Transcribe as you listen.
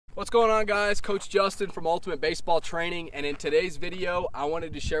What's going on, guys? Coach Justin from Ultimate Baseball Training, and in today's video I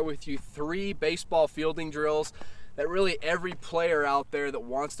wanted to share with you 3 baseball fielding drills that really every player out there that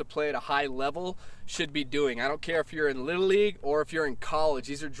wants to play at a high level should be doing. I don't care if you're in Little League or if you're in college.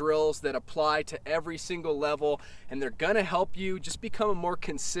 These are drills that apply to every single level, and they're gonna help you just become a more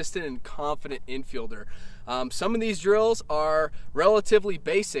consistent and confident infielder. Some of these drills are relatively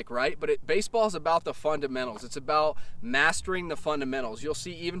basic, right? But baseball is about the fundamentals. It's about mastering the fundamentals. You'll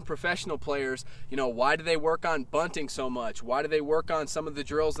see even professional players, why do they work on bunting so much? Why do they work on some of the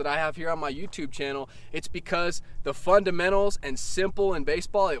drills that I have here on my YouTube channel? It's because the fundamentals and simple in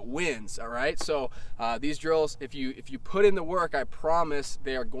baseball, it wins, all right? So these drills, if you put in the work, I promise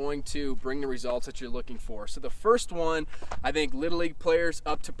they are going to bring the results that you're looking for. So the first one, I think Little League players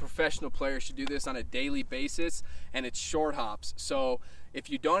up to professional players should do this on a daily basis, and it's short hops. So if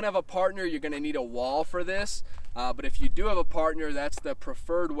you don't have a partner, you're going to need a wall for this. But if you do have a partner, that's the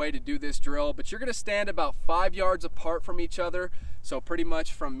preferred way to do this drill. But you're going to stand about 5 yards apart from each other. So pretty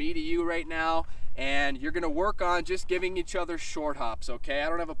much from me to you right now. And you're going to work on just giving each other short hops, okay? I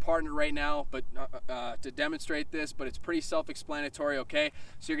don't have a partner right now but to demonstrate this, but it's pretty self-explanatory, okay?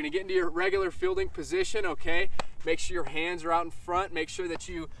 So you're going to get into your regular fielding position, okay? Make sure your hands are out in front. Make sure that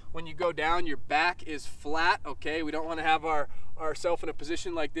when you go down, your back is flat, okay? We don't want to have ourselves in a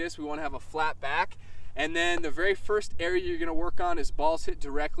position like this. We want to have a flat back. And then the very first area you're going to work on is balls hit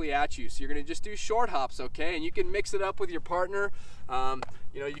directly at you. So you're going to just do short hops, okay? And you can mix it up with your partner.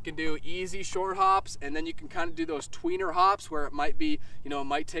 You can do easy short hops, and then you can kind of do those tweener hops where it might be, it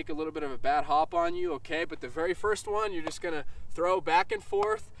might take a little bit of a bad hop on you, okay? But the very first one, you're just going to throw back and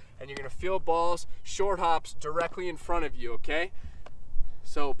forth, and you're going to field balls, short hops directly in front of you, okay?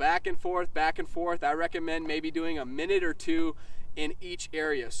 So back and forth, back and forth. I recommend maybe doing a minute or 2 in each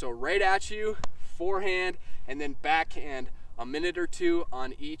area. So right at you, forehand, and then backhand, a minute or 2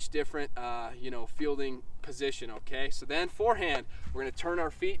 on each different fielding position, okay? So then forehand, we're going to turn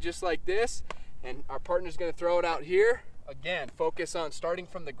our feet just like this, and our partner's going to throw it out here. Again, focus on starting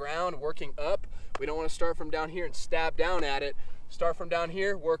from the ground, working up. We don't want to start from down here and stab down at it. Start from down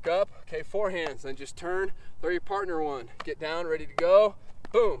here, work up. Okay, forehands, then just turn, throw your partner one, get down, ready to go,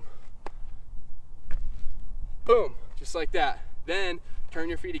 boom, boom, just like that. Then turn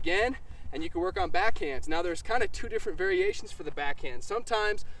your feet again, and you can work on backhands. Now there's kind of 2 different variations for the backhand.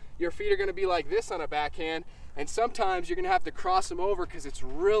 Sometimes your feet are going to be like this on a backhand, and sometimes you're going to have to cross them over because it's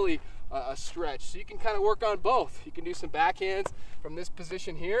really a stretch. So you can kind of work on both. You can do some backhands from this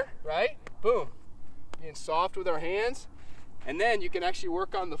position here, right? Boom. Being soft with our hands. And then you can actually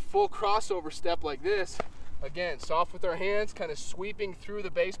work on the full crossover step like this. Again, soft with our hands, kind of sweeping through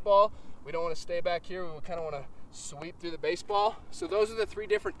the baseball. We don't want to stay back here. We kind of want to sweep through the baseball. So those are the 3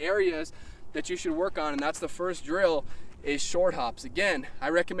 different areas that you should work on, and that's the first drill, is short hops. Again, I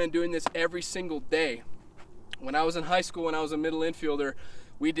recommend doing this every single day. When I was in high school, when I was a middle infielder,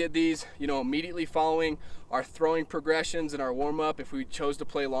 we did these, immediately following our throwing progressions and our warm-up. If we chose to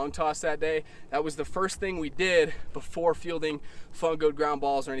play long toss that day, that was the first thing we did before fielding fungoed ground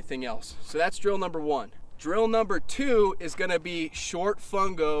balls or anything else. So that's drill number 1. Drill number 2 is going to be short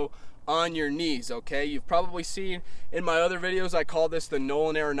fungo on your knees, okay? You've probably seen in my other videos, I call this the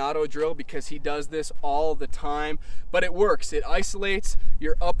Nolan Arenado drill because he does this all the time, but it works. It isolates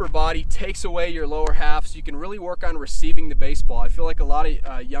your upper body, takes away your lower half, so you can really work on receiving the baseball. I feel like a lot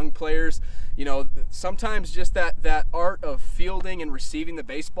of young players, sometimes just that art of fielding and receiving the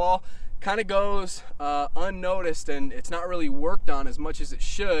baseball kind of goes unnoticed, and it's not really worked on as much as it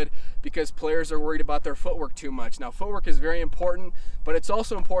should because players are worried about their footwork too much. Now, footwork is very important, but it's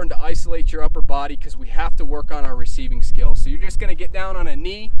also important to isolate your upper body because we have to work on our receiving skills. So you're just going to get down on a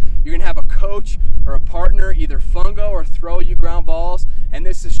knee. You're going to have a coach or a partner either fungo or throw you ground balls, and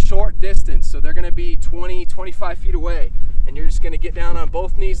this is short distance, so they're going to be 20, 25 feet away, and you're just going to get down on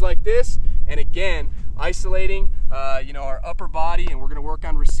both knees like this, and again, isolating our upper body, and we're going to work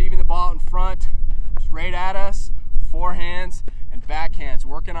on receiving the ball in front, straight at us, forehands and backhands,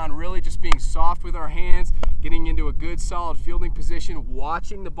 working on really just being soft with our hands, getting into a good solid fielding position,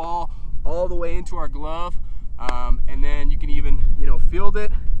 watching the ball all the way into our glove, and then you can even field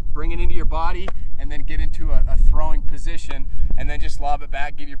it, bring it into your body, and then get into a throwing position, and then just lob it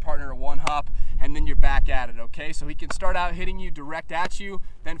back, give your partner a 1 hop, and then you're back at it, okay? So he can start out hitting you direct at you,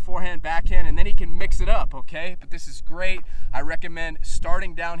 then forehand, backhand, and then he can mix it up, okay? But this is great. I recommend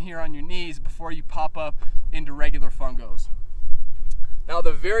starting down here on your knees before you pop up into regular fungos. Now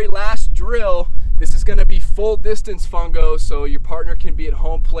the very last drill, this is going to be full distance fungo, so your partner can be at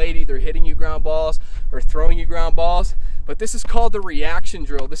home plate either hitting you ground balls or throwing you ground balls. But this is called the reaction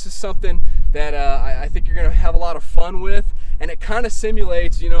drill. This is something that I think you're going to have a lot of fun with, and it kind of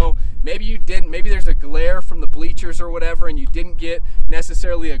simulates, you know, maybe there's a glare from the bleachers or whatever, and you didn't get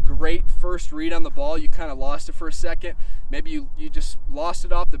necessarily a great first read on the ball. You kind of lost it for a second. Maybe you just lost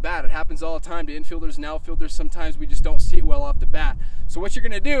it off the bat. It happens all the time to infielders and outfielders. Sometimes we just don't see it well off the bat. So what you're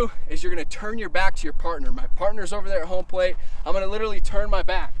gonna do is you're gonna turn your back to your partner. My partner's over there at home plate. I'm gonna literally turn my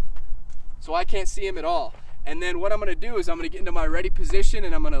back so I can't see him at all. And then what I'm gonna do is I'm gonna get into my ready position,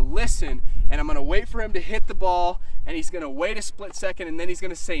 and I'm gonna listen, and I'm gonna wait for him to hit the ball, and he's gonna wait a split second, and then he's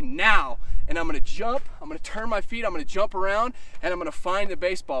gonna say now, and I'm gonna jump, I'm gonna turn my feet, I'm gonna jump around, and I'm gonna find the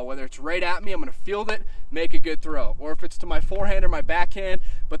baseball. Whether it's right at me, I'm gonna field it, make a good throw, or if it's to my forehand or my backhand.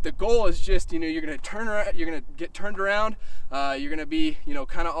 But the goal is just, you know, you're gonna turn around, you're gonna get turned around, you're gonna be, you know,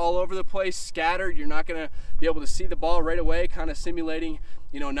 kind of all over the place, scattered. You're not gonna be able to see the ball right away, kind of simulating,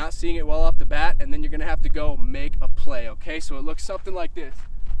 you know, not seeing it well off the bat, and then you're gonna have to go make a play, okay? So it looks something like this.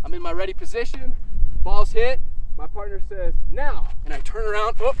 I'm in my ready position, ball's hit, my partner says, now, and I turn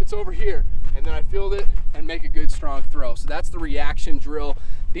around, oh, it's over here, and then I field it and make a good strong throw. So that's the reaction drill.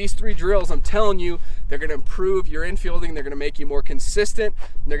 These 3 drills, I'm telling you, they're gonna improve your infielding, they're gonna make you more consistent,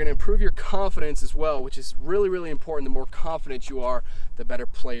 and they're gonna improve your confidence as well, which is really, really important. The more confident you are, the better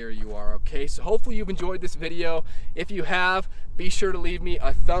player you are, okay? So hopefully you've enjoyed this video. If you have, be sure to leave me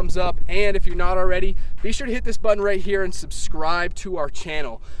a thumbs up, and if you're not already, be sure to hit this button right here and subscribe to our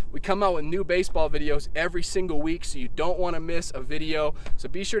channel. We come out with new baseball videos every single week, so you don't wanna miss a video. So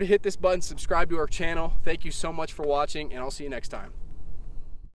be sure to hit this button, subscribe to our channel. Thank you so much for watching, and I'll see you next time.